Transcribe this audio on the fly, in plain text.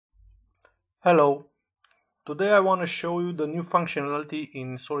Hello, today I want to show you the new functionality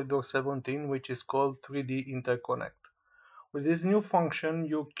in SolidWorks 17 which is called 3D Interconnect. With this new function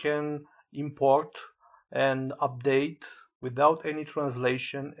you can import and update without any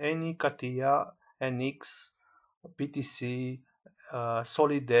translation any CATIA, NX, PTC,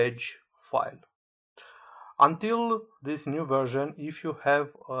 Solid Edge file. Until this new version, if you have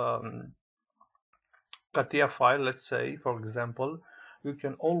CATIA file, let's say for example, you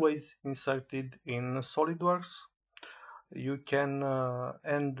can always insert it in SolidWorks. You can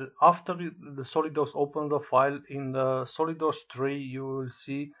and after the SolidWorks open the file in the SolidWorks 3 you will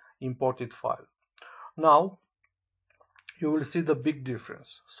see imported file. Now you will see the big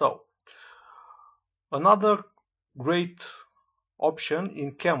difference. So another great option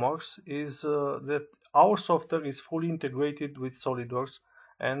in CAMWorks is that our software is fully integrated with SolidWorks,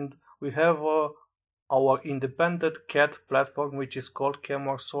 and we have our independent CAD platform which is called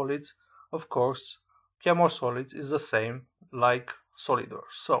CAMWorks Solids. Of course, CAMWorks Solids is the same like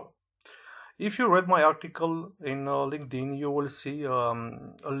SolidWorks. So if you read my article in LinkedIn, you will see a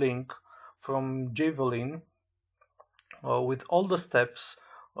link from Javelin with all the steps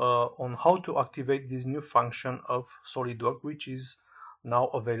on how to activate this new function of SolidWorks, which is now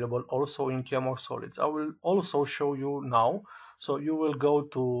available also in CAMWorks Solids. I will also show you now. So you will go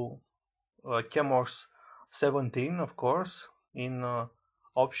to CAMWorks 17, of course, in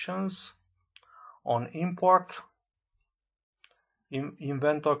options, on import,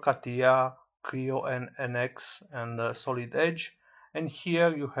 inventor CATIA, Creo and NX and Solid Edge, and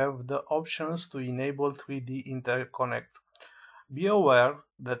here you have the options to enable 3D interconnect. Be aware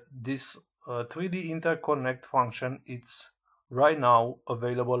that this 3D interconnect function is right now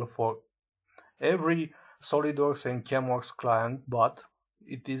available for every SolidWorks and CAMWorks client, but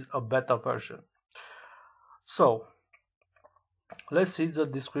it is a beta version. So let's see the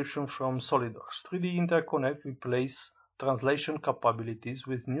description from SolidWorks. 3D Interconnect replaces translation capabilities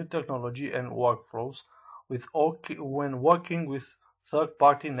with new technology and workflows when working with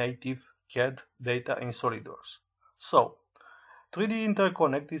third-party native CAD data in SolidWorks. So 3D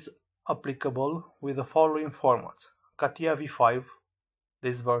Interconnect is applicable with the following formats: CATIA V5,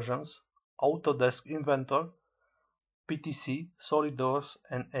 these versions, Autodesk Inventor, PTC, SolidWorks,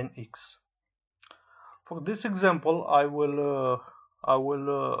 and NX. For this example, I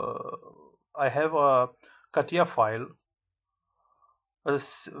have a CATIA file, a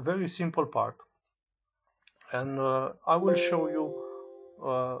very simple part, and I will show you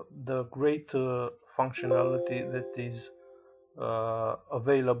the great functionality that is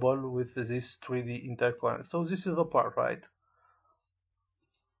available with this 3D interconnect. So this is the part, right?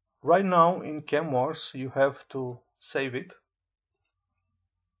 Right now in CAMWorks you have to save it.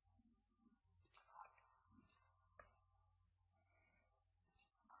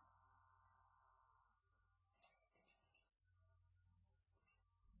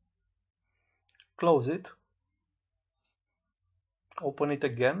 Close it, open it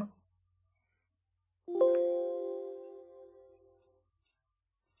again,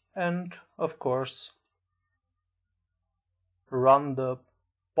 and of course run the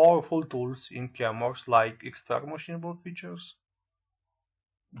powerful tools in CAMWorks like extract machinable features,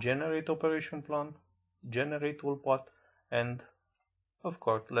 generate operation plan, generate toolpath, and of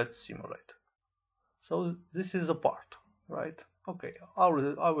course let's simulate. So this is a part, right? Okay, I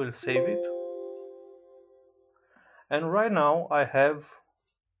will save it. And right now I have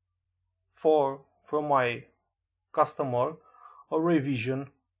from my customer a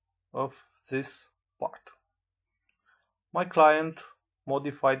revision of this part. My client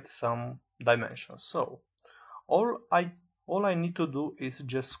modified some dimensions. So all I need to do is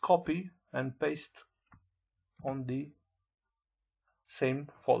just copy and paste on the same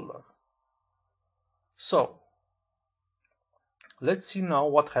folder. So let's see now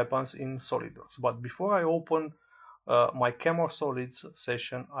what happens in SolidWorks. But before I open my CAMWorks Solids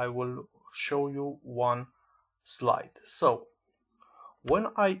session, I will show you one slide. So when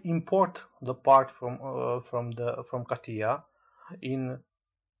I import the part from CATIA in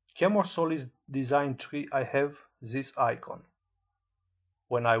CAMWorks Solids Design Tree, I have this icon.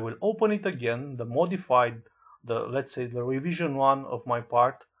 When I will open it again, the modified, let's say the revision 1 of my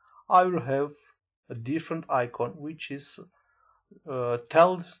part, I will have a different icon which is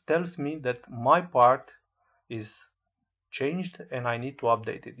tells me that my part is changed and I need to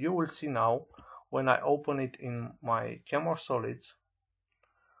update it. You will see now when I open it in my CAMWorks Solids.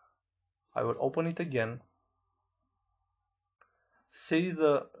 I will open it again. See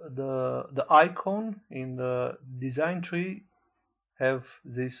the icon in the design tree have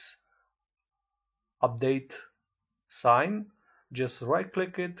this update sign. Just right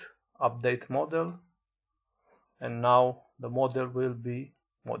click it, update model, and now the model will be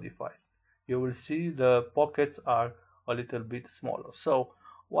modified. You will see the pockets are a little bit smaller. So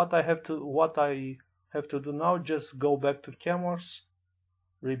what I have to do now, just go back to CAMWorks,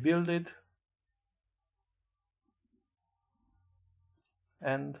 rebuild it,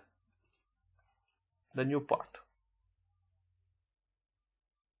 and the new part.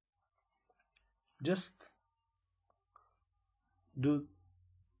 Just do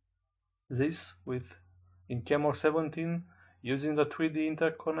this in CAMWorks 17 using the 3D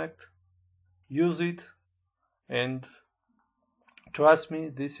Interconnect. Use it, and trust me,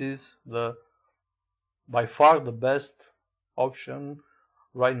 this is by far the best option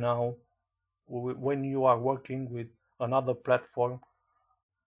right now when you are working with another platform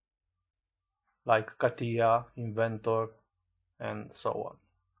like CATIA, Inventor, and so on.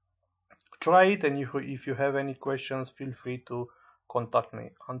 Try it, and if you have any questions, feel free to contact me.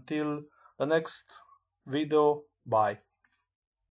 Until the next video, bye.